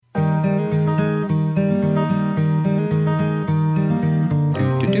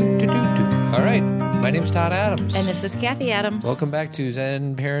My name's Todd Adams. And this is Kathy Adams. Welcome back to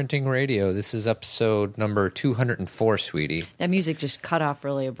Zen Parenting Radio. This is episode number 204, sweetie. That music just cut off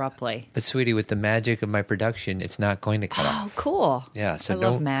really abruptly. But, sweetie, with the magic of my production, it's not going to cut off. Oh, cool. Yeah, so I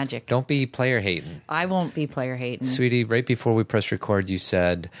love magic. Don't be player hating. I won't be player hating. Sweetie, right before we press record, you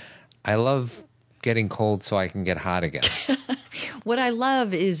said, I love getting cold so I can get hot again. What I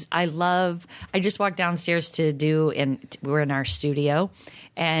love is I just walked downstairs we're in our studio,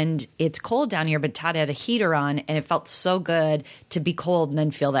 and it's cold down here, but Todd had a heater on, and it felt so good to be cold and then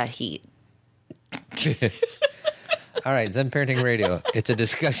feel that heat. All right, Zen Parenting Radio. It's a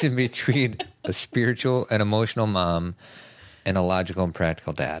discussion between a spiritual and emotional mom and a logical and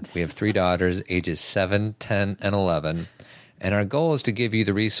practical dad. We have 3 daughters, ages 7, 10, and 11, and our goal is to give you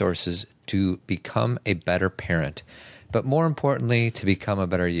the resources to become a better parent, but more importantly, to become a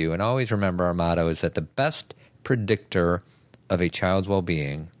better you. And always remember, our motto is that the best predictor of a child's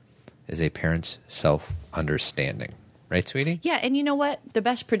well-being is a parent's self-understanding. Right, sweetie? Yeah, and you know what? The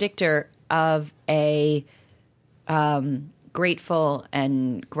best predictor of a grateful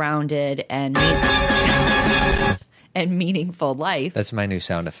and grounded and meaningful life. That's my new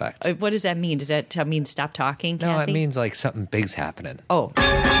sound effect. What does that mean? Does that mean stop talking, Kathy? No, it means like something big's happening. Oh.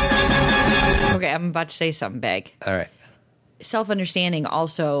 Okay, I'm about to say something big. All right. Self-understanding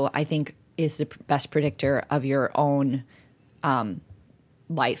also, I think, is the best predictor of your own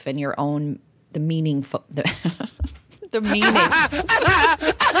life and your own the meaning.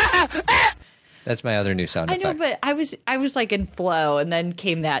 That's my other new sound effect. I know, but I was like in flow, and then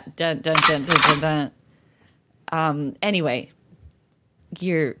came that dun dun dun dun dun dun. Anyway,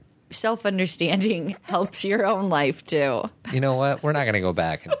 your self-understanding helps your own life too. You know what? We're not going to go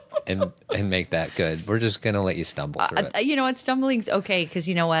back and make that good. We're just going to let you stumble through it. You know what? Stumbling's okay, because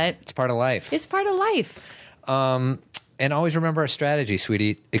you know what? It's part of life. It's part of life. And always remember our strategy,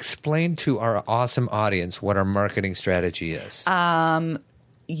 sweetie. Explain to our awesome audience what our marketing strategy is.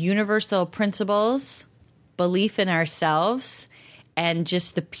 Universal principles, belief in ourselves, and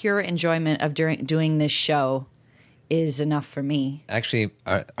just the pure enjoyment of doing this show is enough for me. Actually,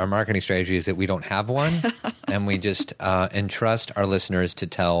 our marketing strategy is that we don't have one, and we just entrust our listeners to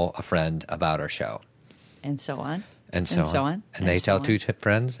tell a friend about our show. And so on. And so on. And they tell 2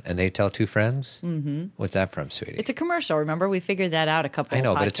 friends, and they tell 2 friends. Mm-hmm. What's that from, sweetie? It's a commercial, remember? We figured that out a couple of podcasts.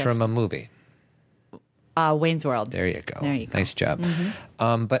 I know, but it's from a movie. Wayne's World. There you go. There you go. Nice job.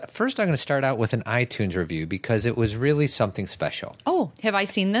 Mm-hmm. But first I'm going to start out with an iTunes review because it was really something special. Oh, have I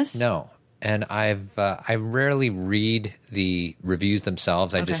seen this? No. And I rarely read the reviews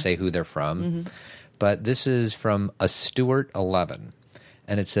themselves. I just say who they're from. Mm-hmm. But this is from a Stuart 11,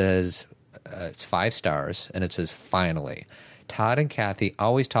 and it says it's 5 stars, and it says, finally. Todd and Kathy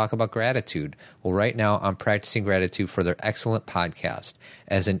always talk about gratitude. Well, right now I'm practicing gratitude for their excellent podcast.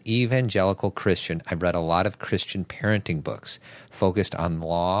 As an evangelical Christian, I've read a lot of Christian parenting books focused on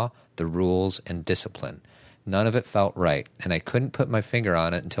law, the rules, and discipline. None of it felt right, and I couldn't put my finger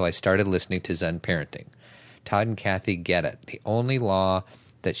on it until I started listening to Zen Parenting. Todd and Kathy get it. The only law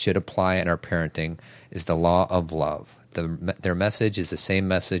that should apply in our parenting is the law of love. Their message is the same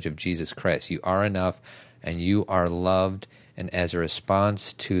message of Jesus Christ. You are enough, and you are loved, and as a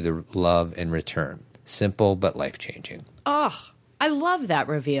response to the love in return. Simple but life-changing. Oh, I love that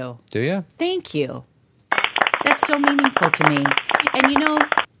review. Do you? Thank you. That's so meaningful to me. And you know,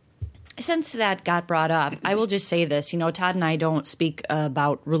 since that got brought up, I will just say this. You know, Todd and I don't speak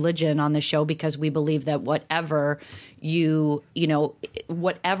about religion on the show because we believe that whatever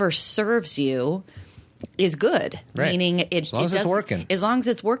whatever serves you is good. Right. Meaning as long as it's working. As long as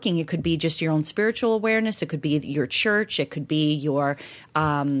it's working, it could be just your own spiritual awareness. It could be your church. It could be your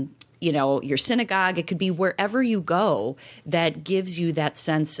your synagogue. It could be wherever you go that gives you that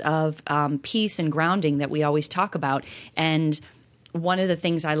sense of peace and grounding that we always talk about. And one of the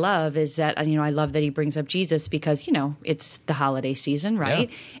things I love is that, I love that he brings up Jesus because, it's the holiday season, right?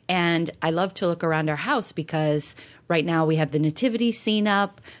 Yeah. And I love to look around our house because right now we have the nativity scene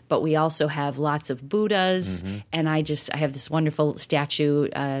up, but we also have lots of Buddhas. Mm-hmm. And I have this wonderful statue,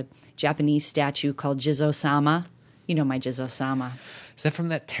 Japanese statue called Jizo-sama. You know my Jizo-sama. Is that from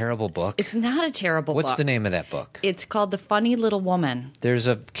that terrible book? It's not a terrible book. What's the name of that book? It's called The Funny Little Woman. There's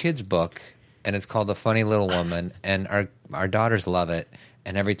a kid's book, and it's called The Funny Little Woman, and our daughters love it,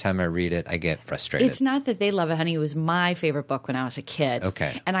 and every time I read it, I get frustrated. It's not that they love it, honey. It was my favorite book when I was a kid.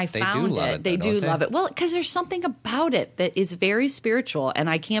 Okay. And I found it. They do love it. Well, because there's something about it that is very spiritual, and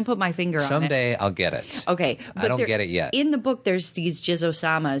I can't put my finger on it. Someday I'll get it. Okay. But I don't get it yet. In the book, there's these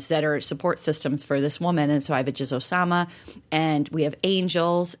Jizo-samas that are support systems for this woman, and so I have a Jizo-sama, and we have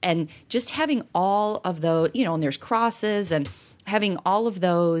angels, and just having all of those, and there's crosses, and having all of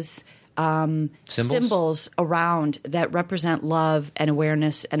those symbols around that represent love and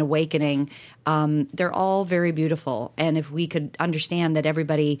awareness and awakening. They're all very beautiful. And if we could understand that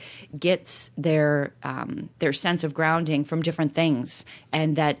everybody gets their sense of grounding from different things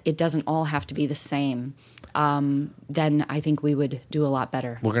and that it doesn't all have to be the same, then I think we would do a lot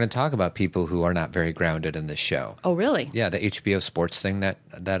better. We're going to talk about people who are not very grounded in this show. Oh, really? Yeah, the HBO sports thing that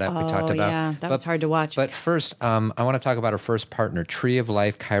we talked about. Yeah, that was hard to watch. But first, I want to talk about our first partner, Tree of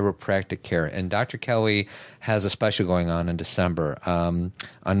Life Chiropractic Care. And Dr. Kelly has a special going on in December. On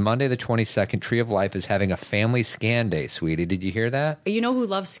Monday the 22nd, Tree of Life is having a family scan day, sweetie. Did you hear that? You know who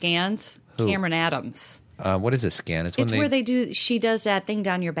loves scans? Who? Cameron Adams. What is a scan? It's where they do. She does that thing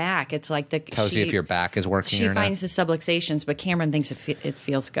down your back. It's like tells you if your back is working or not. She finds the subluxations, but Cameron thinks it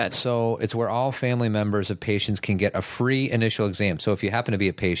feels good. So it's where all family members of patients can get a free initial exam. So if you happen to be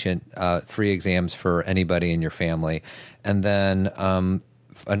a patient, free exams for anybody in your family. And then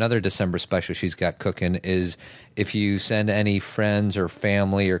another December special she's got cooking is if you send any friends or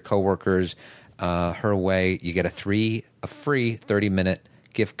family or coworkers her way, you get a free 30-minute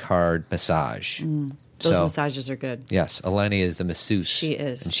gift card massage. Those massages are good. Yes, Eleni is the masseuse. She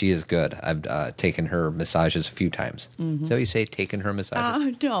is. And she is good. I've taken her massages a few times. Is that what you say, taken her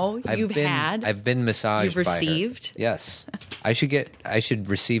massages? No, I've been massaged You've by her. received? Yes. I should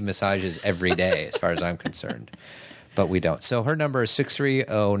receive massages every day as far as I'm concerned. But we don't. So her number is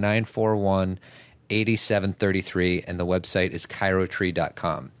 630-941-8733, and the website is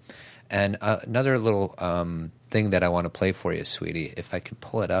chirotree.com. And another little thing that I want to play for you, sweetie, if I can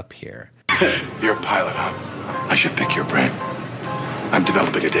pull it up here. You're a pilot, huh? I should pick your brain. I'm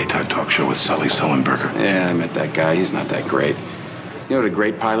developing a daytime talk show with Sully Sullenberger. Yeah, I met that guy. He's not that great. You know what a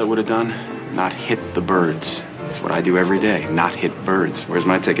great pilot would have done? Not hit the birds. That's what I do every day, not hit birds. Where's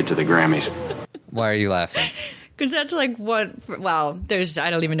my ticket to the Grammys? Why are you laughing? Because that's like I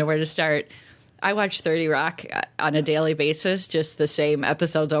don't even know where to start. I watch 30 Rock on a daily basis, just the same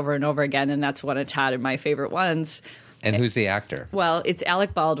episodes over and over again, and that's one of Todd and my favorite ones. And who's the actor? Well, it's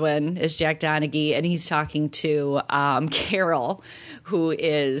Alec Baldwin as Jack Donaghy, and he's talking to Carol, who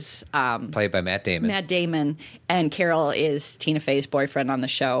is played by Matt Damon. Matt Damon, and Carol is Tina Fey's boyfriend on the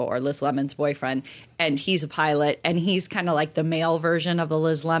show, or Liz Lemon's boyfriend, and he's a pilot, and he's kind of like the male version of the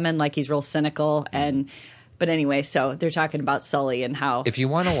Liz Lemon, like he's real cynical But anyway, so they're talking about Sully and how. If you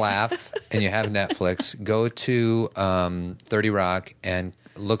want to laugh and you have Netflix, go to 30 Rock and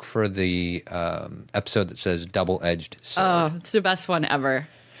look for the episode that says Double-Edged Sword. Oh, it's the best one ever.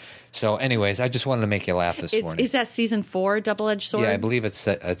 So anyways, I just wanted to make you laugh this morning. Is that season 4, Double-Edged Sword? Yeah, I believe it's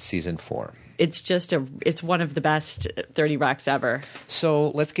season 4. It's it's one of the best 30 Rocks ever. So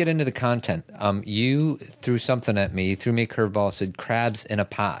let's get into the content. You threw something at me. You threw me a curveball, said crabs in a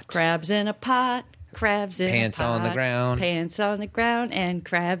pot. Crabs in a pot. Crabs in pants a pot. on the ground. Pants on the ground and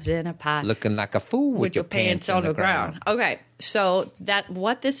crabs in a pot. Looking like a fool with your pants on the ground. Okay, so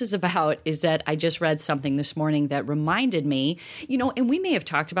what this is about is that I just read something this morning that reminded me, and we may have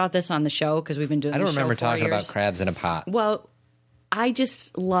talked about this on the show because we've been doing. I don't the show remember 4 talking years. about crabs in a pot. Well, I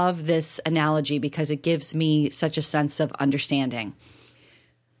just love this analogy because it gives me such a sense of understanding.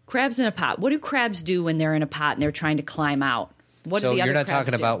 Crabs in a pot. What do crabs do when they're in a pot and they're trying to climb out? What so do the you're other not crabs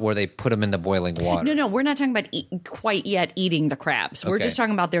talking do? about where they put them in the boiling water. No, we're not talking about quite yet eating the crabs. We're Okay. just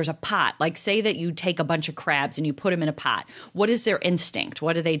talking about there's a pot. Like say that you take a bunch of crabs and you put them in a pot. What is their instinct?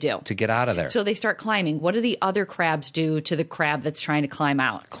 What do they do? To get out of there. So they start climbing. What do the other crabs do to the crab that's trying to climb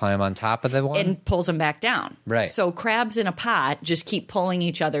out? Climb on top of the one? And pulls them back down. Right. So crabs in a pot just keep pulling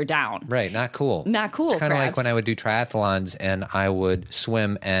each other down. Right, not cool. Not cool, It's kind of like crabs. when I would do triathlons and I would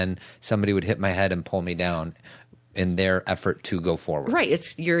swim and somebody would hit my head and pull me down in their effort to go forward. Right.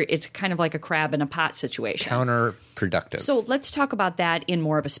 It's kind of like a crab in a pot situation. Counterproductive. So let's talk about that in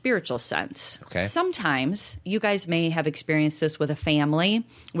more of a spiritual sense. Okay. Sometimes you guys may have experienced this with a family,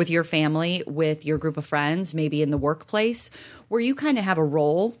 with your group of friends, maybe in the workplace, where you kind of have a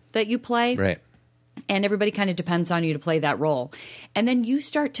role that you play. Right. And everybody kind of depends on you to play that role. And then you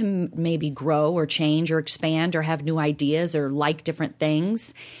start to maybe grow or change or expand or have new ideas or like different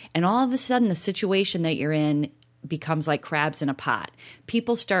things. And all of a sudden, the situation that you're in becomes like crabs in a pot.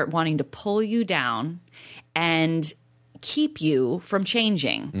 People start wanting to pull you down and keep you from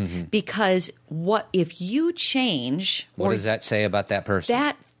changing because what if you change? What does that say about that person?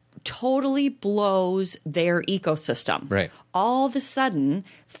 That totally blows their ecosystem. Right. All of a sudden,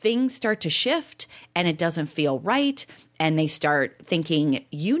 things start to shift and it doesn't feel right. And they start thinking,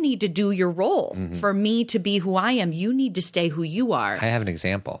 you need to do your role. For me to be who I am, you need to stay who you are. I have an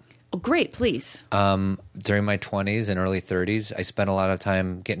example. Oh, great, please. During my 20s and early 30s, I spent a lot of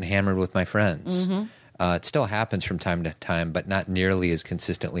time getting hammered with my friends. It still happens from time to time, but not nearly as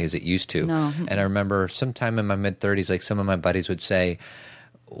consistently as it used to. No. And I remember sometime in my mid-30s, like some of my buddies would say,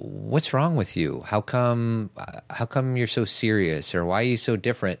 what's wrong with you? How come you're so serious, or why are you so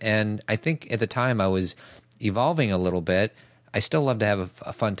different? And I think at the time I was evolving a little bit. I still love to have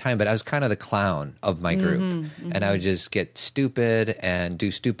a fun time, but I was kind of the clown of my group. And I would just get stupid and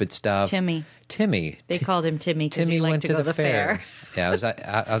do stupid stuff. Timmy. They called him Timmy because he liked went to go to the fair. Yeah, I was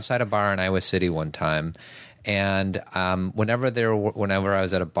outside a bar in Iowa City one time. And whenever I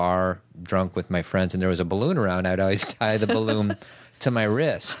was at a bar drunk with my friends and there was a balloon around, I'd always tie the balloon to my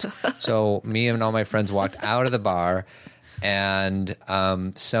wrist. So me and all my friends walked out of the bar, and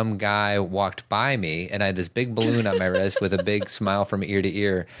some guy walked by me, and I had this big balloon on my wrist with a big smile from ear to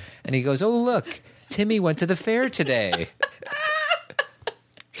ear. And he goes, "Oh, look, Timmy went to the fair today."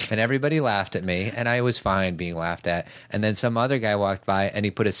 And everybody laughed at me, and I was fine being laughed at. And then some other guy walked by, and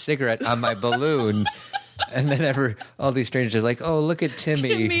he put a cigarette on my balloon. And then all these strangers are like, "Oh, look at Timmy.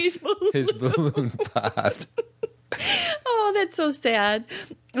 Timmy's balloon. His balloon popped." Oh, that's so sad.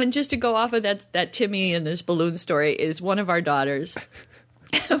 And just to go off of that Timmy and this balloon story is one of our daughters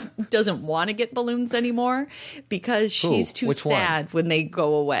doesn't want to get balloons anymore because she's too Which one? sad when they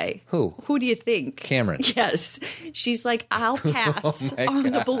go away. Who? Who do you think? Cameron. Yes. She's like, I'll pass on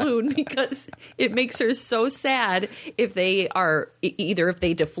the balloon because it makes her so sad if they are either if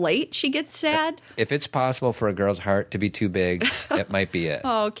they deflate, she gets sad. If it's possible for a girl's heart to be too big, it might be it.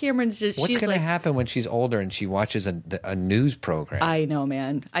 Oh, Cameron's just What's she's going to like, happen when she's older and she watches a news program? I know,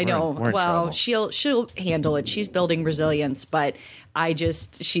 man. I know. We're in Well, trouble. she'll handle it. She's building resilience, but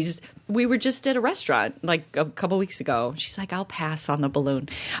we were just at a restaurant like a couple weeks ago. She's like, I'll pass on the balloon.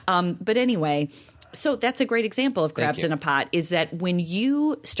 But anyway, so that's a great example of crabs you. in a pot is that when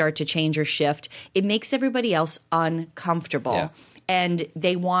you start to change or shift, it makes everybody else uncomfortable. Yeah. And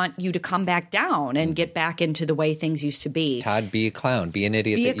they want you to come back down and get back into the way things used to be. Todd, be a clown. Be an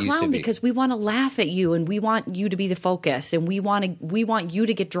idiot Be a that used to clown be. because we want to laugh at you and we want you to be the focus and we want you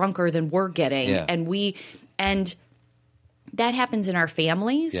to get drunker than we're getting. Yeah. And that happens in our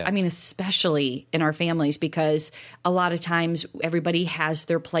families. Yeah. I mean, especially in our families, because a lot of times everybody has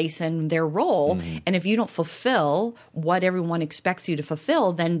their place and their role. Mm-hmm. And if you don't fulfill what everyone expects you to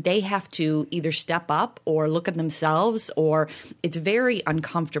fulfill, then they have to either step up or look at themselves, or it's very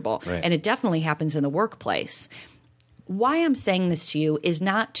uncomfortable. Right. And it definitely happens in the workplace. Why I'm saying this to you is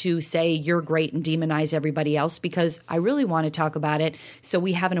not to say you're great and demonize everybody else, because I really want to talk about it so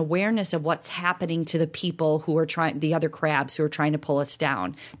we have an awareness of what's happening to the people who are the other crabs who are trying to pull us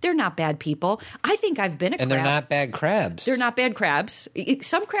down. They're not bad people. I think I've been a crab. And they're not bad crabs. They're not bad crabs.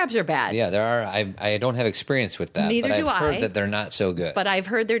 Some crabs are bad. Yeah, there are. I don't have experience with that. Neither but do I've heard I. that they're not so good. But I've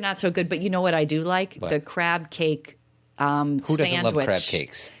heard they're not so good. But you know what I do like? What? The crab cake Who doesn't sandwich. love crab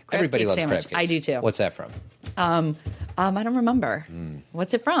cakes? Crab Everybody cake loves sandwich. crab cakes. I do too. What's that from? I don't remember.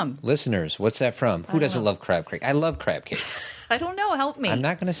 What's it from? Listeners, what's that from? Who doesn't love crab cake? I love crab cakes. I don't know. Help me. I'm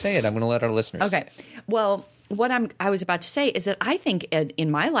not going to say it. I'm going to let our listeners Okay. Well, what I was about to say is that I think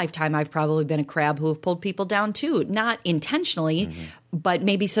in my lifetime I've probably been a crab who have pulled people down too, not intentionally, but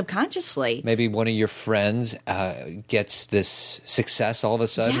maybe subconsciously. Maybe one of your friends gets this success all of a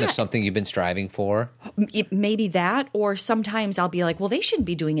sudden Yeah. of something you've been striving for. Maybe that, or sometimes I'll be like, well, they shouldn't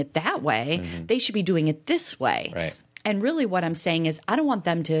be doing it that way. They should be doing it this way. Right. And really what I'm saying is I don't want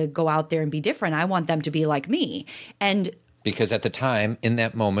them to go out there and be different. I want them to be like me. And Because at the time, in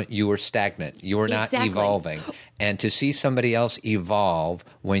that moment, you were stagnant. You were not Exactly. evolving. And to see somebody else evolve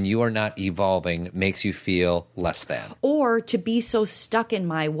when you are not evolving makes you feel less than. or to be so stuck in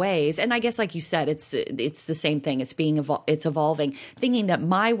my ways, and I guess like you said, it's the same thing. It's it's evolving, thinking that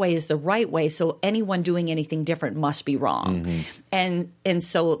my way is the right way, so anyone doing anything different must be wrong. And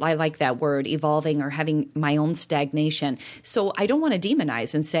so I like that word, evolving, or having my own stagnation. So I don't want to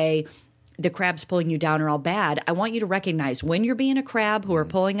demonize and say the crabs pulling you down are all bad. I want you to recognize when you're being a crab who are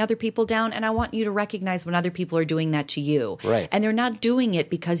pulling other people down, and I want you to recognize when other people are doing that to you. Right. And they're not doing it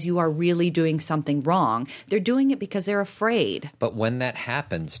because you are really doing something wrong. They're doing it because they're afraid. But when that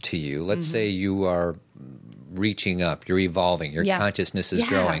happens to you, let's say you are reaching up, you're evolving, your Yeah. consciousness is Yeah,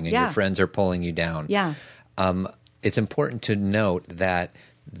 growing, and yeah. your friends are pulling you down. Yeah. It's important to note that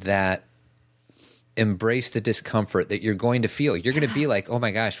embrace the discomfort that you're going to feel. You're going to be like, oh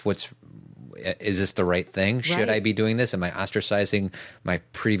my gosh, is this the right thing? Should Right. I be doing this? Am I ostracizing my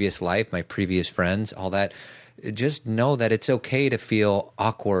previous life, my previous friends, all that? Just know that it's okay to feel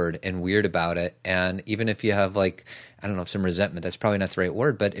awkward and weird about it. And even if you have some resentment, that's probably not the right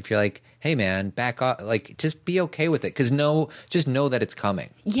word. But if you're like, hey man, back off, just be okay with it. Because just know that it's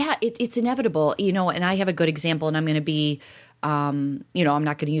coming. Yeah, it's inevitable, and I have a good example, and I'm going to be I'm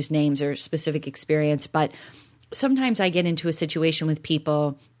not going to use names or specific experience, but sometimes I get into a situation with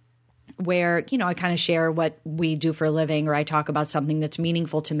people where, I kind of share what we do for a living, or I talk about something that's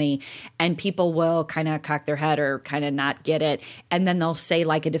meaningful to me, and people will kind of cock their head or kind of not get it. And then they'll say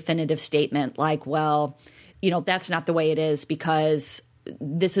like a definitive statement like, well, that's not the way it is because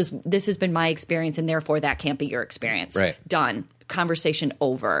this has been my experience and therefore that can't be your experience. Right. Done. Conversation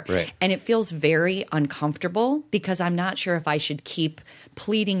over. Right. And it feels very uncomfortable because I'm not sure if I should keep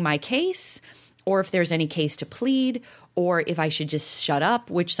pleading my case or if there's any case to plead, or if I should just shut up,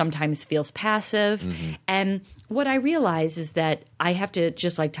 which sometimes feels passive. Mm-hmm. And what I realize is that I have to,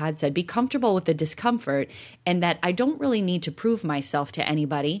 just like Todd said, be comfortable with the discomfort, and that I don't really need to prove myself to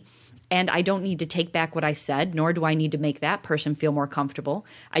anybody. And I don't need to take back what I said, nor do I need to make that person feel more comfortable.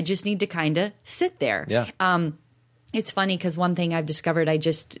 I just need to kind of sit there. Yeah. It's funny because one thing I've discovered, I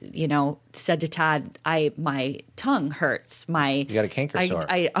just, said to Todd, my tongue hurts. You got a canker sore.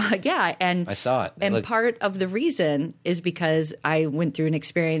 Yeah. And I saw it. And part of the reason is because I went through an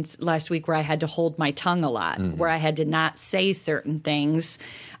experience last week where I had to hold my tongue a lot, where I had to not say certain things.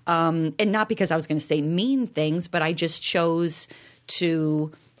 And not because I was going to say mean things, but I just chose to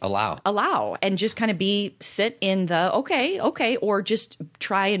allow and just kind of sit in the okay, or just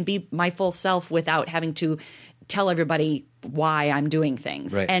try and be my full self without having to tell everybody why I'm doing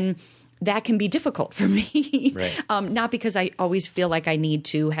things. Right. And that can be difficult for me. Right. Not because I always feel like I need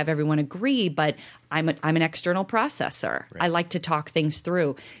to have everyone agree, but I'm an external processor. Right. I like to talk things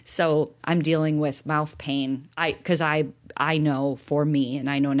through. So I'm dealing with mouth pain because I know for me, and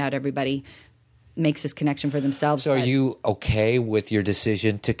I know not everybody makes this connection for themselves. So are you okay with your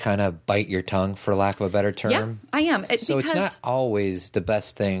decision to kind of bite your tongue, for lack of a better term? Yeah, I am. So it's not always the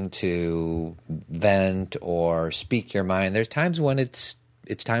best thing to vent or speak your mind. There's times when it's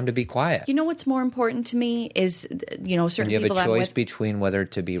time to be quiet. You know what's more important to me is, certain people when you have a choice with, between whether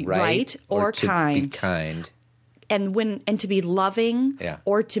to be right or to kind. be kind. And to be loving, Yeah.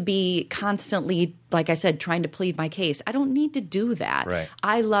 or to be constantly, like I said, trying to plead my case. I don't need to do that. Right.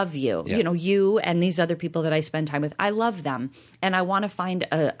 I love you. Yeah. You and these other people that I spend time with, I love them. And I want to find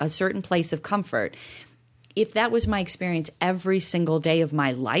a certain place of comfort. If that was my experience every single day of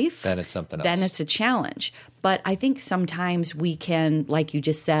my life, then it's something else. Then it's a challenge. But I think sometimes we can, like you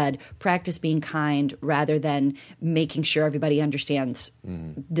just said, practice being kind rather than making sure everybody understands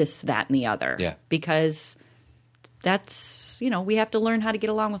this, that, and the other. Yeah. Because that's, we have to learn how to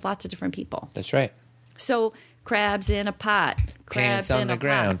get along with lots of different people. That's right. So crabs in a pot. Pants on the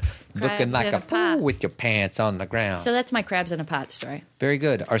ground. Looking like a fool with your pants on the ground. So that's my crabs in a pot story. Very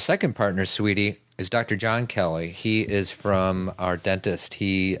good. Our second partner, sweetie, is Dr. John Kelly. He is from our dentist.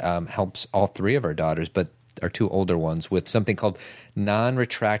 He helps all three of our daughters, but our two older ones, with something called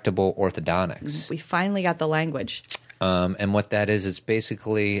non-retractable orthodontics. We finally got the language. And what that is, it's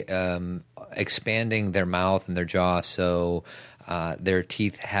basically expanding their mouth and their jaw so their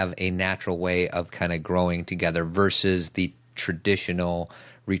teeth have a natural way of kind of growing together versus the traditional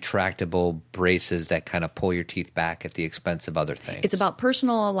retractable braces that kind of pull your teeth back at the expense of other things. It's about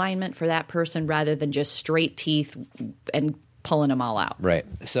personal alignment for that person rather than just straight teeth and pulling them all out. Right.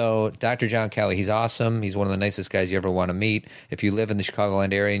 So Dr. John Kelly, he's awesome. He's one of the nicest guys you ever want to meet. If you live in the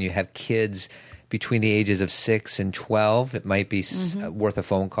Chicagoland area and you have kids between the ages of 6 and 12, it might be worth a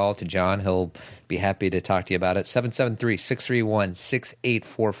phone call to John. He'll be happy to talk to you about it.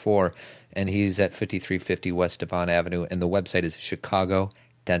 773-631-6844. And he's at 5350 West Devon Avenue. And the website is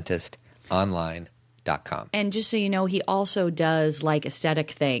chicagodentistonline.com. And just so you know, he also does like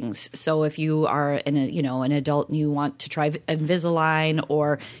aesthetic things. So if you are an adult and you want to try Invisalign,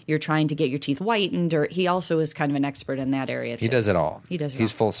 or you're trying to get your teeth whitened, or he also is kind of an expert in that area too. He does it all.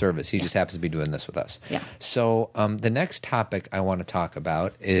 He's full service. He just happens to be doing this with us. Yeah. So the next topic I want to talk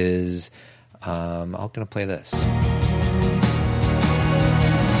about is I'm going to play this.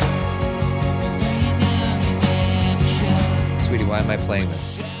 Sweetie, why am I playing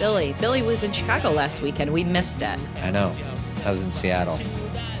this? Billy was in Chicago last weekend. We missed it. I know. I was in Seattle.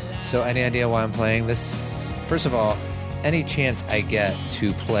 So any idea why I'm playing this? First of all, any chance I get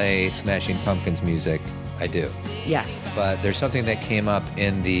to play Smashing Pumpkins music, I do. Yes. But there's something that came up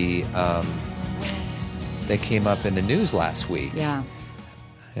in the news last week. Yeah. I'm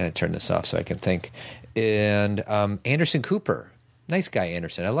going to turn this off so I can think. And Anderson Cooper. Nice guy,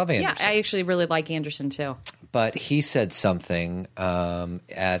 Anderson. I love Anderson. Yeah, I actually really like Anderson too. But he said something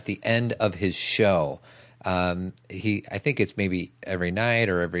at the end of his show. I think it's maybe every night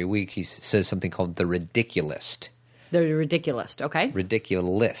or every week. He says something called the Ridiculist. The Ridiculist, okay. Ridiculist,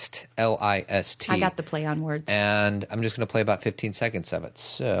 List. I got the play on words. And I'm just going to play about 15 seconds of it.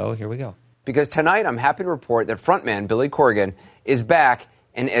 So here we go. because tonight I'm happy to report that frontman Billy Corgan is back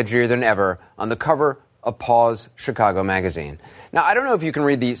and edgier than ever on the cover of Pause Chicago magazine. Now, I don't know if you can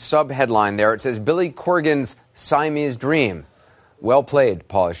read the sub-headline there. It says, Billy Corgan's Siamese Dream. Well played,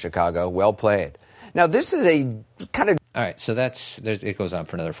 Pause Chicago. Well played. Now, this is a kind of... All right, so it goes on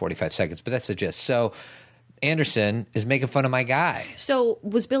for another 45 seconds, but that's the gist. So Anderson is making fun of my guy. So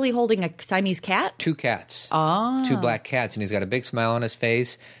was Billy holding a Siamese cat? 2 cats. Oh. 2 black cats, and he's got a big smile on his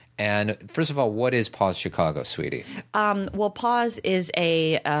face. And first of all, what is Pause Chicago, sweetie? Well, Pause is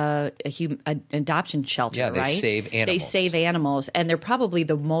an adoption shelter, yeah, they right? save animals. They save animals, and they're probably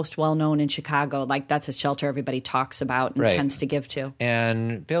the most well-known in Chicago. Like, that's a shelter everybody talks about and tends to give to.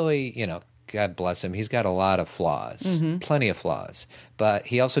 And Billy, God bless him, he's got a lot of flaws, plenty of flaws. But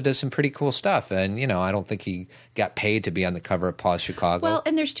he also does some pretty cool stuff. And, I don't think he got paid to be on the cover of Pause Chicago. Well,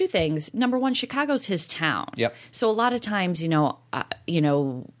 and there's 2 things. Number one, Chicago's his town. Yep. So a lot of times,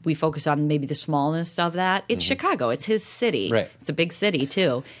 we focus on maybe the smallness of that. It's Chicago. It's his city. Right. It's a big city,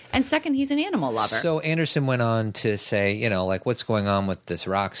 too. And second, he's an animal lover. So Anderson went on to say, what's going on with this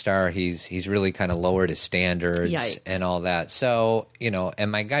rock star? He's really kind of lowered his standards and all that. So,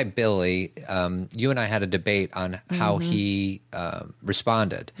 and my guy Billy, you and I had a debate on how he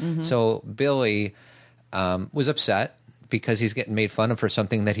responded. So Billy was upset because he's getting made fun of for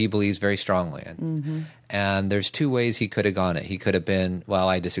something that he believes very strongly in. And there's 2 ways he could have gone it. He could have been, well,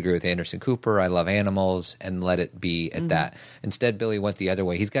 I disagree with Anderson Cooper, I love animals, and let it be at that. Instead, Billy went the other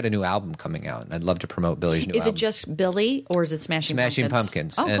way. He's got a new album coming out, and I'd love to promote Billy's new album. Is it just Billy, or is it Smashing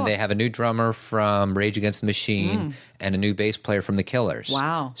Pumpkins? Oh, and cool. they have a new drummer from Rage Against the Machine and a new bass player from The Killers.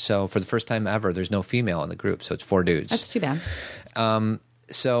 Wow. So for the first time ever, there's no female in the group, so it's 4 dudes. That's too bad.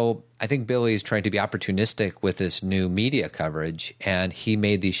 So I think Billy's trying to be opportunistic with this new media coverage, and he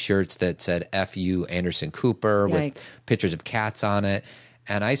made these shirts that said F you Anderson Cooper with pictures of cats on it.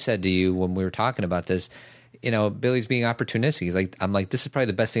 And I said to you when we were talking about this, Billy's being opportunistic. I'm like, this is probably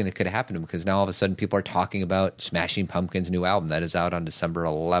the best thing that could have happened to him, because now all of a sudden people are talking about Smashing Pumpkins' new album that is out on December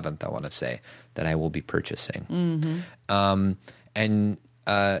 11th, I want to say, that I will be purchasing.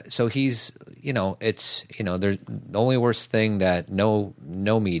 So he's, it's, there's the only worst thing that no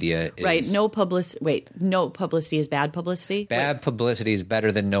media is. Right. No publicity is bad publicity? Bad publicity is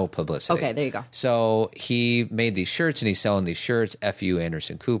better than no publicity. Okay, there you go. So he made these shirts, and he's selling these shirts, F you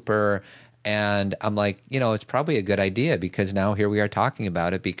Anderson Cooper. And I'm like, it's probably a good idea, because now here we are talking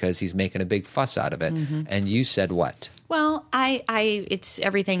about it because he's making a big fuss out of it. And you said what? Well, it's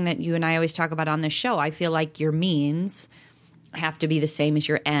everything that you and I always talk about on this show. I feel like your means have to be the same as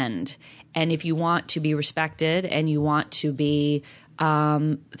your end. And if you want to be respected and you want to be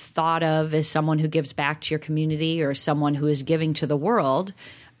thought of as someone who gives back to your community or someone who is giving to the world,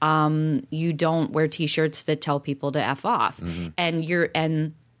 you don't wear T-shirts that tell people to F off.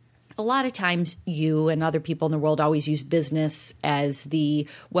 And a lot of times you and other people in the world always use business as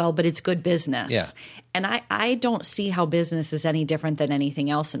but it's good business. Yeah. And I don't see how business is any different than anything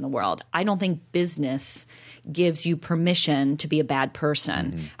else in the world. I don't think business gives you permission to be a bad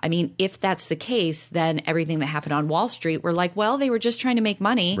person. I mean, if that's the case, then everything that happened on Wall Street, we're like, well, they were just trying to make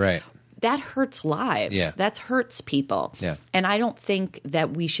money. Right. That hurts lives. Yeah. That hurts people. Yeah. And I don't think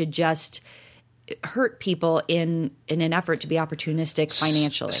that we should just hurt people in an effort to be opportunistic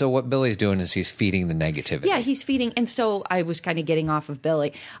financially. So what Billy's doing is he's feeding the negativity. Yeah, he's feeding. And so I was kind of getting off of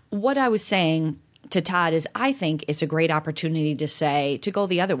Billy. What I was saying to Todd is I think it's a great opportunity to go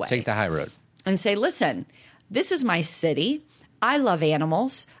the other way. Take the high road. And say, listen, this is my city. I love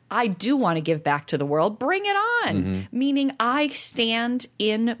animals. I do want to give back to the world. Bring it on. Meaning I stand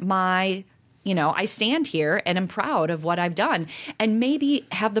in my... I stand here and am proud of what I've done, and maybe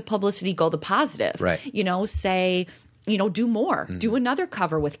have the publicity go the positive. Right. Say, do more. Do another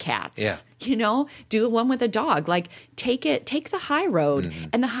cover with cats. Yeah. Do one with a dog. Like take the high road.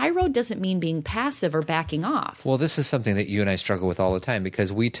 And the high road doesn't mean being passive or backing off. Well, this is something that you and I struggle with all the time,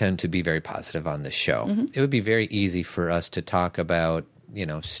 because we tend to be very positive on this show. It would be very easy for us to talk about,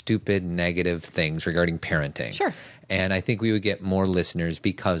 stupid, negative things regarding parenting. Sure. And I think we would get more listeners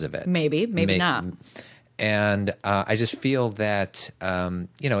because of it. Maybe not. And I just feel that,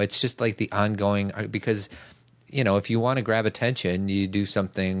 it's just like the ongoing, because, if you want to grab attention, you do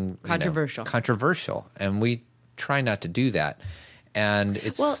something controversial. And we try not to do that. And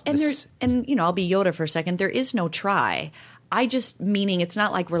it's I'll be Yoda for a second. There is no try. Meaning it's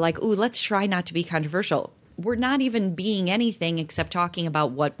not like we're like, ooh, let's try not to be controversial. We're not even being anything except talking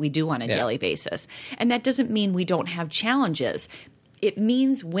about what we do on a daily basis. And that doesn't mean we don't have challenges. It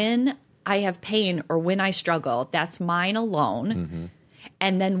means when I have pain or when I struggle, that's mine alone.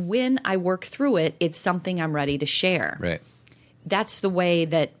 And then when I work through it, it's something I'm ready to share. Right. that's the way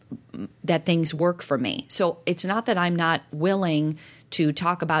that things work for me. So it's not that I'm not willing to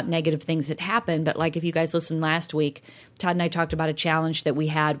talk about negative things that happen, but like if you guys listened last week, Todd and I talked about a challenge that we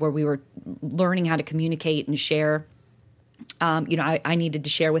had where we were learning how to communicate and share. I needed to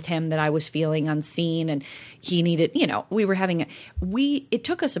share with him that I was feeling unseen, and he needed, it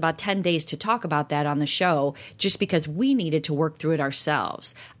took us about 10 days to talk about that on the show just because we needed to work through it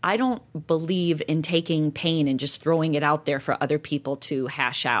ourselves. I don't believe in taking pain and just throwing it out there for other people to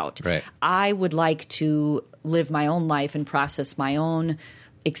hash out. Right. I would like to live my own life and process my own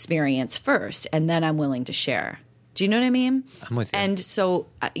experience first, and then I'm willing to share. Do you know what I mean? I'm with you. And so,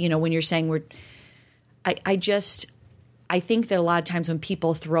 when you're saying I think that a lot of times when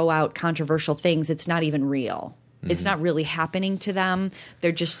people throw out controversial things, it's not even real. Mm-hmm. It's not really happening to them.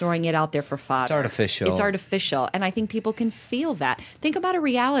 They're just throwing it out there for fodder. It's artificial. It's artificial. And I think people can feel that. Think about a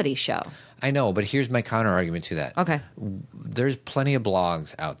reality show. I know, but here's my counter argument to that. Okay. There's plenty of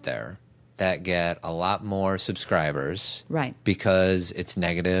blogs out there that get a lot more subscribers. Right. Because it's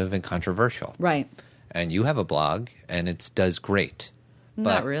negative and controversial. Right. And you have a blog, and it does great.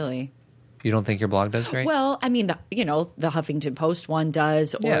 Not really. You don't think your blog does great? Well, I mean, the Huffington Post one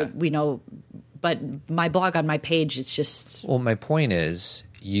does, but my blog on my page, it's just. Well, my point is,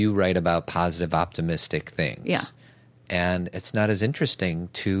 you write about positive, optimistic things. Yeah. And it's not as interesting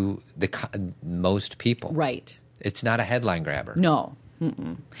to most people. Right. It's not a headline grabber. No.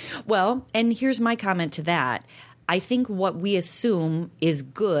 Mm-mm. Well, and here's my comment to that. I think what we assume is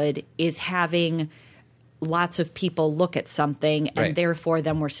good is having lots of people look at something and right. therefore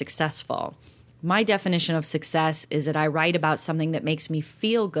then we're successful. My definition of success is that I write about something that makes me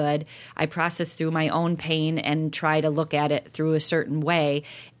feel good. I process through my own pain and try to look at it through a certain way.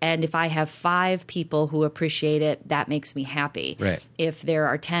 And if I have 5 people who appreciate it, that makes me happy. Right. If there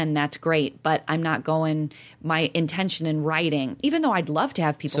are 10, that's great. But I'm not going, my intention in writing, even though I'd love to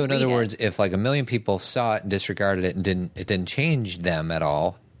have people So in read other it, words, if like 1 million people saw it and disregarded it and it didn't change them at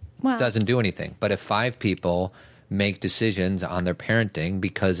all, well, doesn't do anything. But if 5 people make decisions on their parenting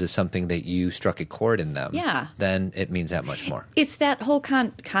because of something that you struck a chord in them, then it means that much more. It's that whole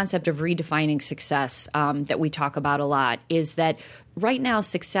concept of redefining success that we talk about a lot, is that right now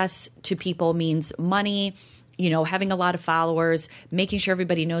success to people means money, having a lot of followers, making sure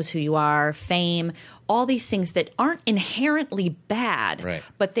everybody knows who you are, fame, all these things that aren't inherently bad, right.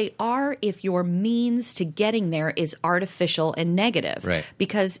 but they are if your means to getting there is artificial and negative. Right.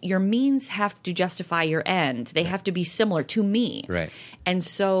 Because your means have to justify your end. They have to be similar to me. Right. And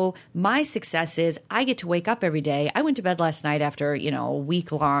so my success is I get to wake up every day. I went to bed last night after, a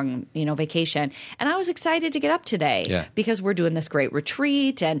week-long, vacation, and I was excited to get up today because we're doing this great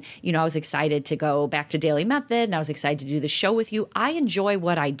retreat, and, I was excited to go back to Daily Method, and I was excited to do the show with you. I enjoy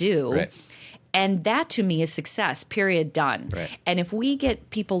what I do. Right. And that to me is success, period, done. Right. And if we get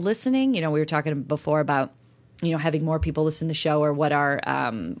people listening, we were talking before about, having more people listen to the show, or what our,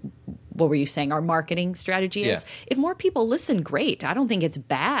 what were you saying, our marketing strategy is. Yeah. If more people listen, great. I don't think it's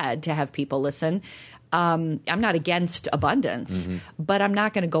bad to have people listen. I'm not against abundance, but I'm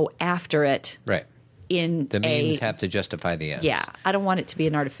not going to go after it. Right. The means have to justify the ends. Yeah. I don't want it to be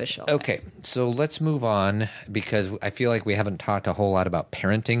an artificial. Okay. So let's move on, because I feel like we haven't talked a whole lot about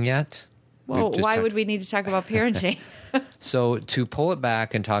parenting yet. Well, why would we need to talk about parenting? So to pull it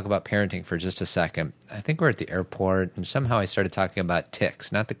back and talk about parenting for just a second, I think we're at the airport, and somehow I started talking about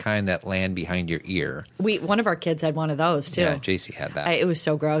ticks, not the kind that land behind your ear. One of our kids had one of those, too. Yeah, JC had that. It was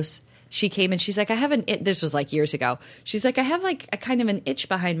so gross. She came and she's like, I have an itch. This was like years ago. She's like, I have like a kind of an itch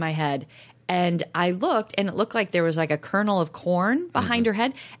behind my head. And I looked, and it looked like there was like a kernel of corn behind her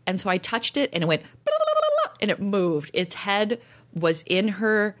head. And so I touched it, and it went, blah, blah, blah, blah, and it moved. Its head was in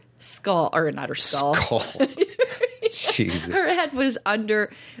her skull, or not her skull. Jesus. Her head was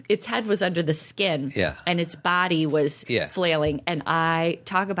its head was under the skin. Yeah. And its body was flailing. And I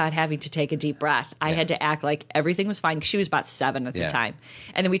talk about having to take a deep breath. I had to act like everything was fine. She was about 7 at the time.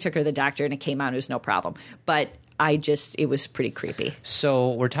 And then we took her to the doctor, and it came out, it was no problem. But it was pretty creepy.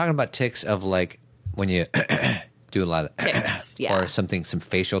 So we're talking about ticks of like when you do a lot of ticks, or some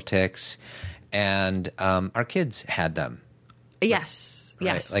facial ticks. And our kids had them. Yes.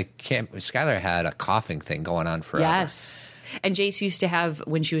 Right? Yes. Like Skylar had a coughing thing going on forever. Yes. And Jace used to have,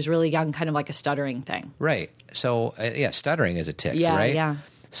 when she was really young, kind of like a stuttering thing. Right. So, stuttering is a tick, yeah, right? Yeah.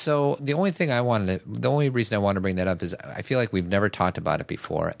 So the only reason I wanted to bring that up is I feel like we've never talked about it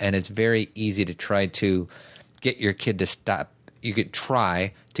before, and it's very easy to try to get your kid to stop. You could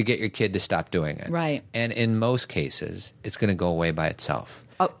try to get your kid to stop doing it. Right. And in most cases, it's going to go away by itself.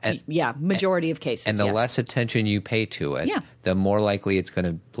 Oh, majority of cases. And the yes. less attention you pay to it, the more likely it's going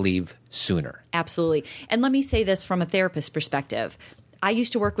to leave sooner. Absolutely. And let me say this from a therapist perspective. I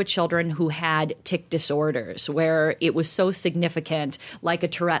used to work with children who had tic disorders where it was so significant, like a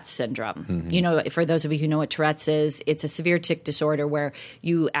Tourette's syndrome. Mm-hmm. You know, for those of you who know what Tourette's is, it's a severe tic disorder where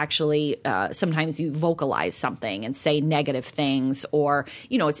you actually sometimes you vocalize something and say negative things, or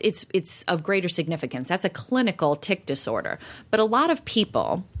you know, it's of greater significance. That's a clinical tic disorder. But a lot of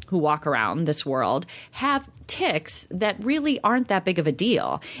people who walk around this world have tics that really aren't that big of a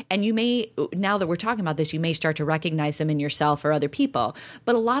deal. And you may, now that we're talking about this, you may start to recognize them in yourself or other people.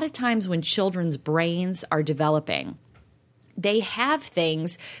 But a lot of times when children's brains are developing, they have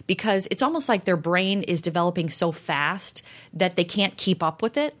things because it's almost like their brain is developing so fast that they can't keep up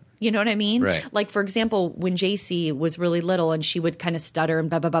with it. You know what I mean? Right. Like, for example, when JC was really little and she would kind of stutter and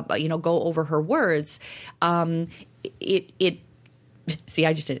go over her words, see,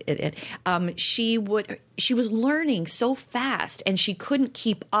 I just did it. She was learning so fast, and she couldn't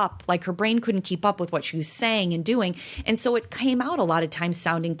keep up. Like, her brain couldn't keep up with what she was saying and doing, and so it came out a lot of times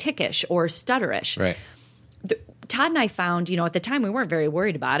sounding tickish or stutterish. Right. Todd and I found, at the time we weren't very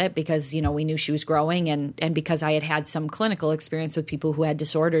worried about it because, we knew she was growing, and because I had some clinical experience with people who had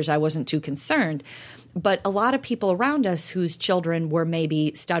disorders, I wasn't too concerned. But a lot of people around us whose children were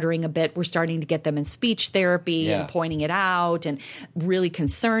maybe stuttering a bit, were starting to get them in speech therapy and pointing it out and really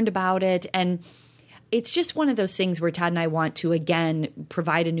concerned about it. And it's just one of those things where Todd and I want to, again,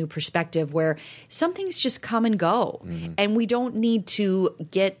 provide a new perspective where some things just come and go. Mm-hmm. And we don't need to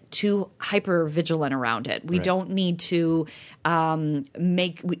get too hyper vigilant around it. We don't need to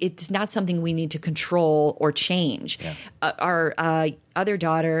it's not something we need to control or change. Yeah. Our other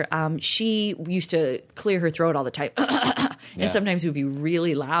daughter, she used to clear her throat all the time. And sometimes it would be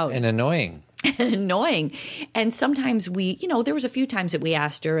really loud. And annoying. Annoying. And sometimes there was a few times that we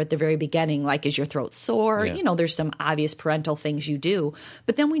asked her at the very beginning, like, is your throat sore? Yeah. There's some obvious parental things you do.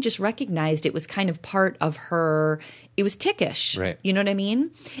 But then we just recognized it was kind of part of her, it was tickish. Right. You know what I mean?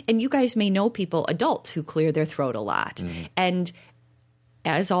 And you guys may know people, adults, who clear their throat a lot. Mm-hmm. And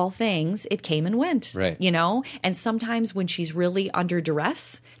as all things, it came and went, right. And sometimes when she's really under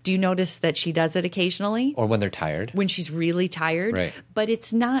duress, do you notice that she does it occasionally? Or when they're tired. When she's really tired. Right. But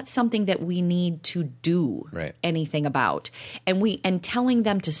it's not something that we need to do anything about. And telling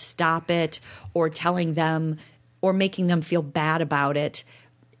them to stop it or telling them or making them feel bad about it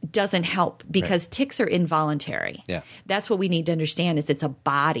doesn't help because tics are involuntary. Yeah. That's what we need to understand is it's a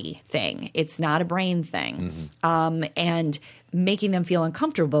body thing. It's not a brain thing. Mm-hmm. And making them feel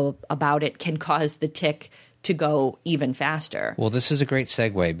uncomfortable about it can cause the tic to go even faster. Well, this is a great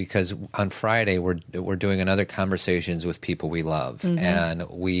segue because on Friday we're doing another Conversations with People We Love, mm-hmm. and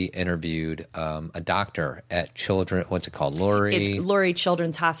we interviewed a doctor at what's it called, Lurie? It's Lurie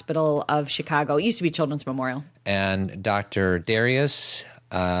Children's Hospital of Chicago. It used to be Children's Memorial. And Dr. Darius,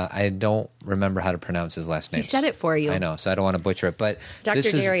 I don't remember how to pronounce his last name. He said it for you. I know, so I don't want to butcher it. But Dr.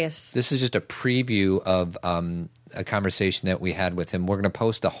 Darius. This is just a preview of a conversation that we had with him. We're going to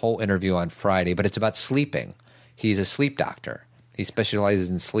post a whole interview on Friday, but it's about sleeping. He's a sleep doctor. He specializes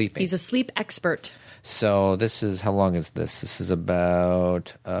in sleeping. He's a sleep expert. So this is, how long is this? This is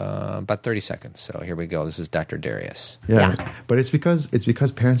about 30 seconds. So here we go. This is Dr. Darius. Yeah. But it's because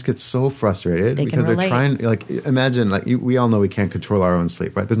parents get so frustrated because they're trying, like, imagine, like, we all know we can't control our own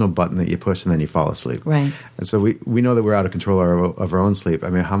sleep, right? There's no button that you push and then you fall asleep. Right. And so we know that we're out of control of our own sleep. I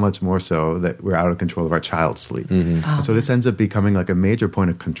mean, how much more so that we're out of control of our child's sleep. Mm-hmm. Oh. And so this ends up becoming like a major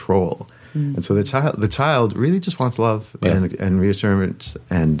point of control. Mm. And so the child really just wants love and reassurance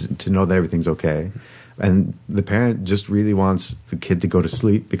and to know that everything's okay. And the parent just really wants the kid to go to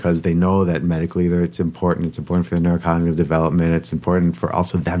sleep because they know that medically it's important. It's important for their neurocognitive development. It's important for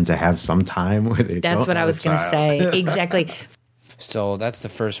also them to have some time where they That's what I was going to say. Exactly. So that's the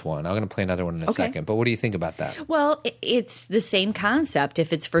first one. I'm going to play another one in a second. But what do you think about that? Well, it's the same concept.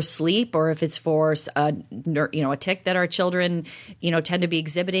 If it's for sleep or if it's for a tic that our children, tend to be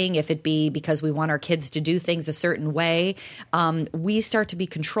exhibiting, if it be because we want our kids to do things a certain way, we start to be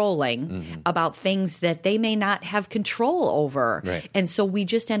controlling about things that they may not have control over. Right. And so we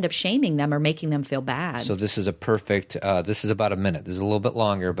just end up shaming them or making them feel bad. So this is a perfect, this is about a minute. This is a little bit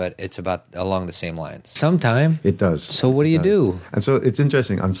longer, but it's about along the same lines. Sometime. It does. So what do you do? And so it's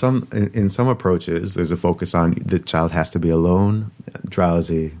interesting. In some approaches, there's a focus on the child has to be alone,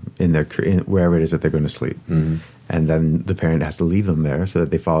 drowsy, wherever it is that they're going to sleep. Mm-hmm. And then the parent has to leave them there so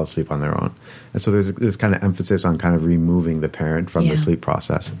that they fall asleep on their own. And so there's this kind of emphasis on kind of removing the parent from the sleep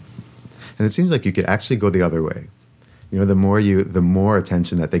process. And it seems like you could actually go the other way. the more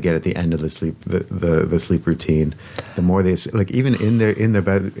attention that they get at the end of the sleep, the sleep routine, the more they like even in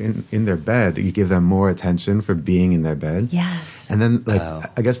their bed, you give them more attention for being in their bed. Yes. And then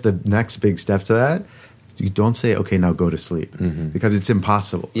I guess the next big step to that, you don't say, okay, now go to sleep, because it's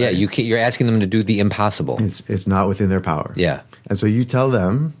impossible. Yeah, right? you're asking them to do the impossible. It's not within their power. Yeah. And so you tell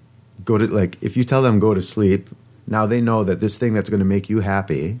them if you tell them go to sleep, now they know that this thing that's going to make you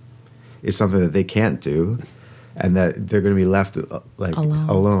happy is something that they can't do, and that they're going to be left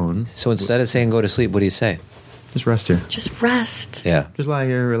alone. So instead of saying go to sleep, what do you say? Just rest here. Just rest. Yeah. Just lie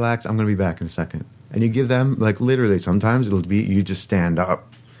here, relax. I'm going to be back in a second. And you give them, like, literally, sometimes it'll be you just stand up.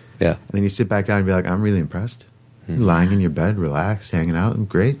 Yeah. And then you sit back down and be like, I'm really impressed. You're lying in your bed, relaxed, hanging out.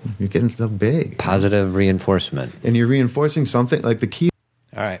 Great. You're getting stuff big. Positive reinforcement. And you're reinforcing something. Like the key.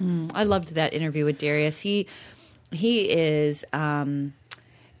 All right. I loved that interview with Darius. He is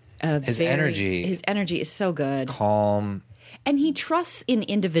His energy is so good. Calm. And he trusts in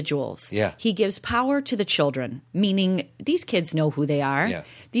individuals. Yeah. He gives power to the children, meaning these kids know who they are. Yeah.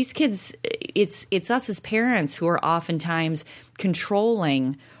 These kids, it's us as parents who are oftentimes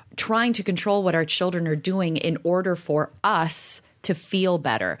trying to control what our children are doing in order for us to feel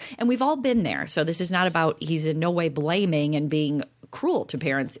better. And we've all been there. So this is not about, he's in no way blaming and being cruel to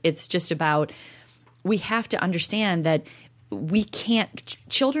parents. It's just about, we have to understand that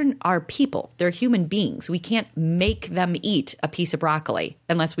children are people. They're human beings. We can't make them eat a piece of broccoli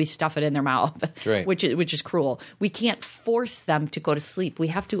unless we stuff it in their mouth, right. which is cruel. We can't force them to go to sleep. We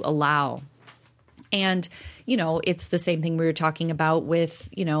have to allow. And, it's the same thing we were talking about with,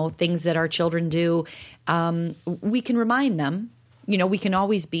 things that our children do. We can remind them. We can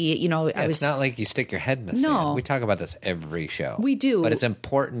always be, It's not like you stick your head in the sand. We talk about this every show. We do. But it's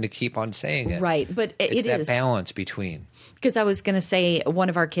important to keep on saying it. Right. But it's that balance between. Because I was going to say, one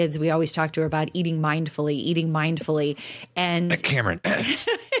of our kids, we always talk to her about eating mindfully. And Cameron. it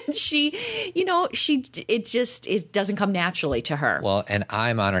doesn't come naturally to her. Well, and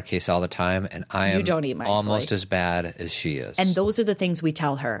I'm on her case all the time, and I am don't eat mindfully. Almost as bad as she is. And those are the things we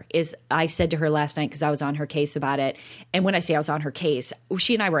tell her. I said to her last night, because I was on her case about it, and when I say I was on her case,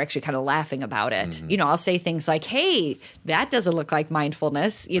 she and I were actually kind of laughing about it. Mm-hmm. I'll say things like, hey, that doesn't look like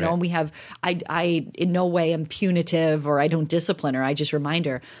mindfulness. Right. And we have, I in no way am punitive or I don't discipline her. I just remind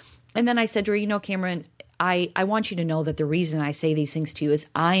her. And then I said to her, Cameron, I want you to know that the reason I say these things to you is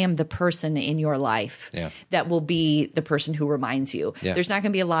I am the person in your life that will be the person who reminds you. Yeah. There's not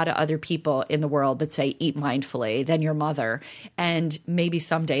going to be a lot of other people in the world that say eat mindfully than your mother. And maybe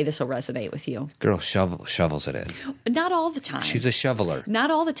someday this will resonate with you. Girl shovels it in. Not all the time. She's a shoveler. Not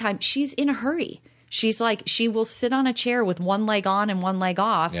all the time. She's in a hurry. She's like, she will sit on a chair with one leg on and one leg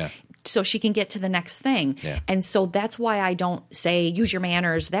off. Yeah. So she can get to the next thing. Yeah. And so that's why I don't say use your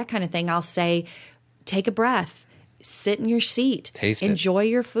manners, that kind of thing. I'll say take a breath, sit in your seat, taste enjoy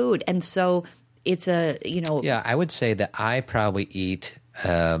your food. And so it's Yeah, I would say that I probably eat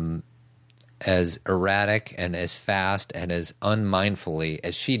as erratic and as fast and as unmindfully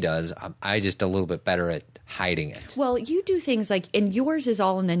as she does. I just a little bit better at hiding it. Well, you do things like, and yours is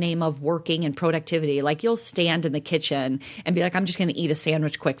all in the name of working and productivity. Like you'll stand in the kitchen and be like, I'm just going to eat a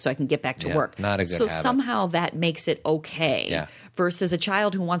sandwich quick so I can get back to work. Not a good So habit. somehow that makes it okay. Yeah. Versus a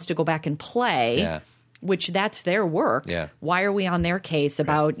child who wants to go back and play. Yeah. Which that's their work. Yeah. Why are we on their case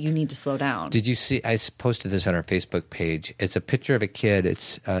about you need to slow down? Did you see? I posted this on our Facebook page. It's a picture of a kid.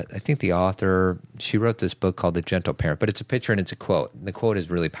 It's I think the author, she wrote this book called The Gentle Parent, but it's a picture and it's a quote. The quote is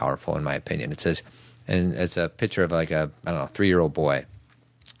really powerful in my opinion. It says, and it's a picture of like a 3-year-old boy.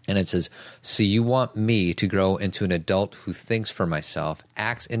 And it says, so you want me to grow into an adult who thinks for myself,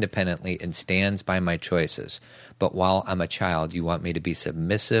 acts independently, and stands by my choices. But while I'm a child, you want me to be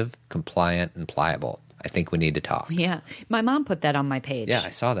submissive, compliant, and pliable. I think we need to talk. Yeah. My mom put that on my page. Yeah, I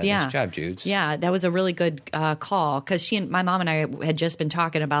saw that. Yeah. Nice job, Judes. Yeah, that was a really good call because my mom and I had just been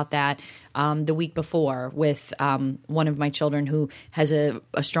talking about that the week before with one of my children who has a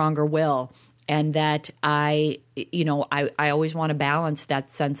stronger will. And that I always want to balance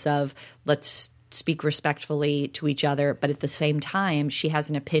that sense of let's speak respectfully to each other, but at the same time, she has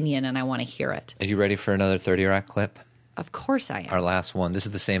an opinion and I want to hear it. Are you ready for another 30 Rock clip? Of course I am. Our last one. This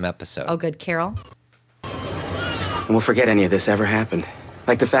is the same episode. Oh, good. Carol? And we'll forget any of this ever happened.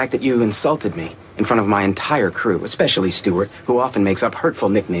 Like the fact that you insulted me in front of my entire crew, especially Stuart, who often makes up hurtful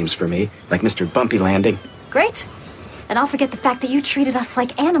nicknames for me, like Mr. Bumpy Landing. Great. And I'll forget the fact that you treated us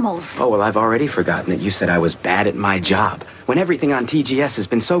like animals. Oh, well, I've already forgotten that you said I was bad at my job. When everything on TGS has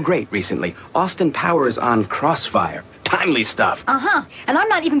been so great recently. Austin Powers on Crossfire. Timely stuff. Uh-huh. And I'm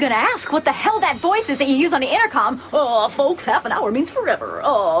not even going to ask what the hell that voice is that you use on the intercom. Oh, folks, half an hour means forever.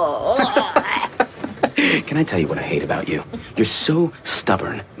 Oh. Can I tell you what I hate about you? You're so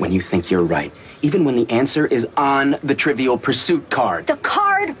stubborn when you think you're right, even when the answer is on the Trivial Pursuit card. The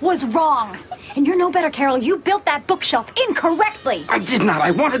card was wrong. And you're no better, Carol. You built that bookshelf incorrectly. I did not. I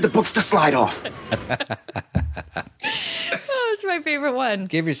wanted the books to slide off. Oh, it's my favorite one.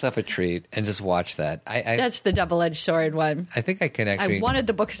 Give yourself a treat and just watch that. That's the double-edged sword one. I think I can actually. I wanted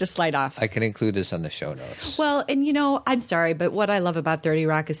the books to slide off. I can include this on the show notes. Well, and I'm sorry, but what I love about 30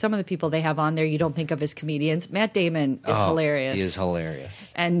 Rock is some of the people they have on there you don't think of as comedians. Matt Damon is hilarious. He is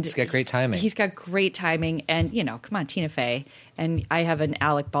hilarious. And he's got great timing. He's got great timing. And, come on, Tina Fey. And I have an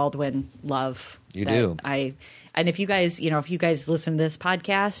Alec Baldwin love. You do. And if you guys listen to this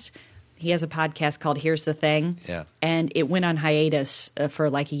podcast, he has a podcast called Here's the Thing. Yeah. And it went on hiatus for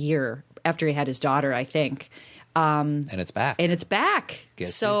like a year after he had his daughter, I think. And it's back. Guess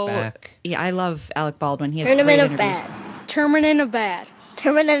he's back. Yeah, I love Alec Baldwin. He has Tournament great of interviews. Bad. Tournament of Bad.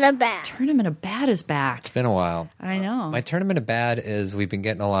 Tournament of Bad. Tournament of Bad is back. It's been a while. I know. My Tournament of Bad is we've been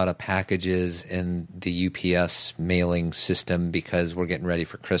getting a lot of packages in the UPS mailing system because we're getting ready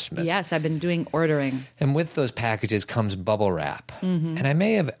for Christmas. Yes, I've been doing ordering. And with those packages comes bubble wrap. Mm-hmm. And I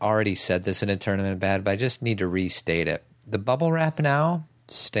may have already said this in a Tournament of Bad, but I just need to restate it. The bubble wrap now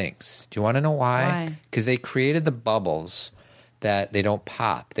stinks. Do you want to know why? Because they created the bubbles that they don't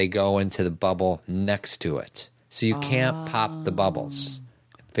pop. They go into the bubble next to it. So you can't pop the bubbles.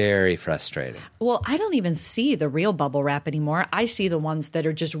 Very frustrating. Well, I don't even see the real bubble wrap anymore. I see the ones that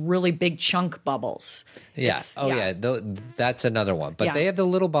are just really big chunk bubbles. Yeah. That's another one. But they have the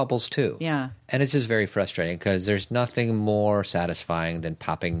little bubbles too. Yeah. And it's just very frustrating because there's nothing more satisfying than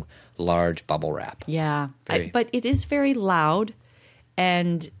popping large bubble wrap. Yeah. But it is very loud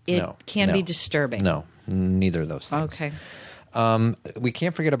and it can be disturbing. No, neither of those things. Okay. We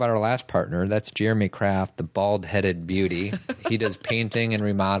can't forget about our last partner. That's Jeremy Kraft, the bald-headed beauty. He does painting and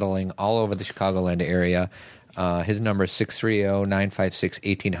remodeling all over the Chicagoland area. His number is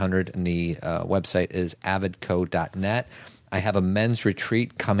 630-956-1800, and the website is avidco.net. I have a men's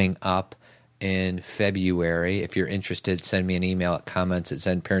retreat coming up in February. If you're interested, send me an email at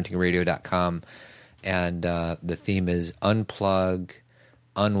comments@zenparentingradio.com. And the theme is unplug,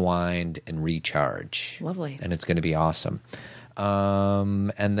 unwind, and recharge. Lovely. And it's going to be awesome.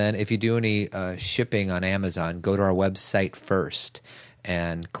 And then if you do any shipping on Amazon, go to our website first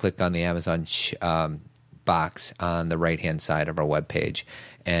and click on the Amazon box on the right-hand side of our webpage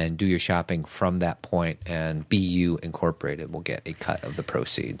and do your shopping from that point, and BU Incorporated will get a cut of the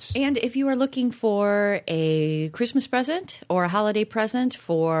proceeds. And if you are looking for a Christmas present or a holiday present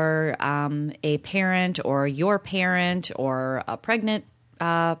for a parent or your parent or a pregnant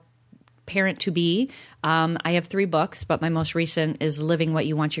parent-to-be, I have 3 books, but my most recent is Living What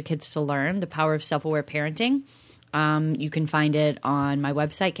You Want Your Kids to Learn, The Power of Self-Aware Parenting. You can find it on my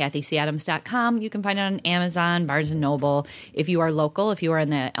website, KathyCAdams.com. You can find it on Amazon, Barnes & Noble. If you are local, if you are in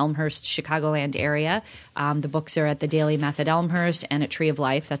the Elmhurst, Chicagoland area, the books are at the Daily Method Elmhurst and at Tree of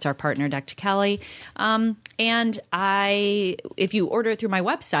Life. That's our partner, Dr. Kelly. And if you order it through my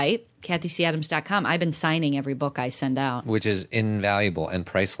website, KathyCAdams.com, I've been signing every book I send out. Which is invaluable and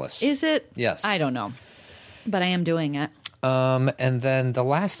priceless. Is it? Yes. I don't know. But I am doing it. And then the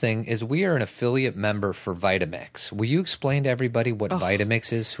last thing is we are an affiliate member for Vitamix. Will you explain to everybody what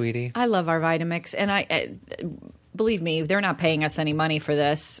Vitamix is, sweetie? I love our Vitamix. And I believe me, they're not paying us any money for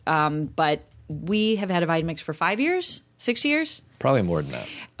this. But we have had a Vitamix for 5 years, 6 years. Probably more than that.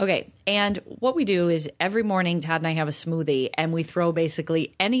 Okay. And what we do is every morning, Todd and I have a smoothie, and we throw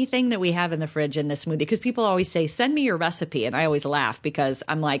basically anything that we have in the fridge in the smoothie. Because people always say, send me your recipe. And I always laugh because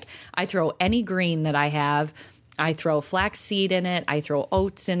I'm like, I throw any green that I have. I throw flax seed in it. I throw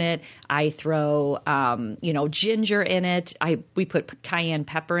oats in it. I throw, ginger in it. We put cayenne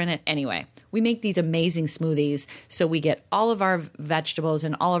pepper in it. Anyway, we make these amazing smoothies. So we get all of our vegetables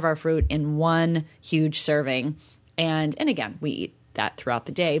and all of our fruit in one huge serving. And again, we eat that throughout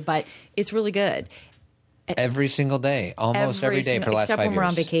the day, but it's really good. Every single day, almost every day for the last 5 years. Except when we're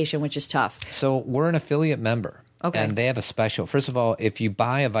on vacation, which is tough. So we're an affiliate member. Okay. And they have a special. First of all, if you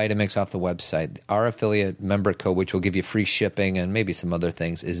buy a Vitamix off the website, our affiliate member code, which will give you free shipping and maybe some other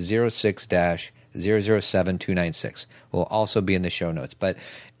things, is 06-007296. Will also be in the show notes. But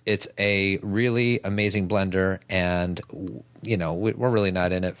it's a really amazing blender, and we're really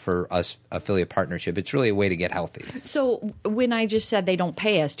not in it for us affiliate partnership. It's really a way to get healthy. So when I just said they don't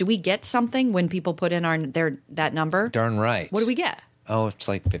pay us, do we get something when people put in that number? Darn right. What do we get? Oh, it's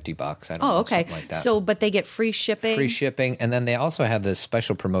like $50. I don't know. Okay. Something like that. So, but they get free shipping? Free shipping. And then they also have this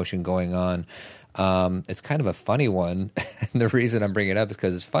special promotion going on. It's kind of a funny one. And the reason I'm bringing it up is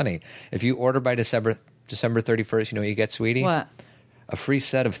because it's funny. If you order by December 31st, you know what you get, sweetie? What? A free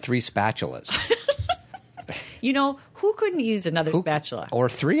set of 3 spatulas. You know, who couldn't use another spatula? Or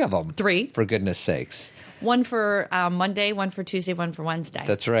 3 of them. 3. For goodness sakes. One for Monday, one for Tuesday, one for Wednesday.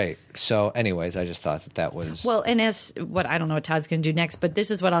 That's right. So, anyways, I just thought that was... Well, and I don't know what Todd's going to do next, but this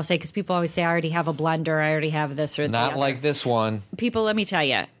is what I'll say, because people always say, I already have a blender, I already have this or that. Not like this one. People, let me tell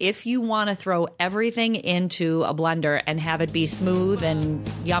you, if you want to throw everything into a blender and have it be smooth and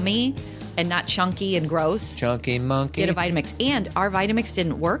yummy and not chunky and gross, Chunky monkey. get a Vitamix. And our Vitamix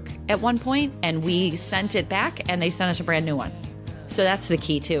didn't work at one point, and we sent it back, and they sent us a brand new one. So that's the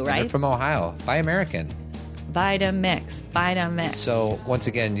key, too, And they're right? from Ohio. Buy American. Vitamix. So, once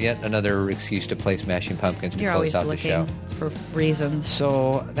again, yet another excuse to play Smashing Pumpkins to You're close always out the show. looking for reasons.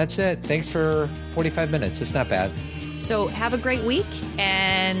 So, that's it. Thanks for 45 minutes. It's not bad. So have a great week,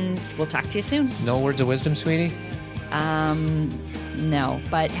 and we'll talk to you soon. No words of wisdom, sweetie? No,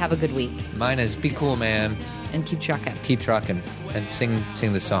 but have a good week. Mine is be cool, man. And keep trucking. Keep trucking and sing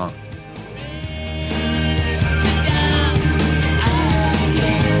the song.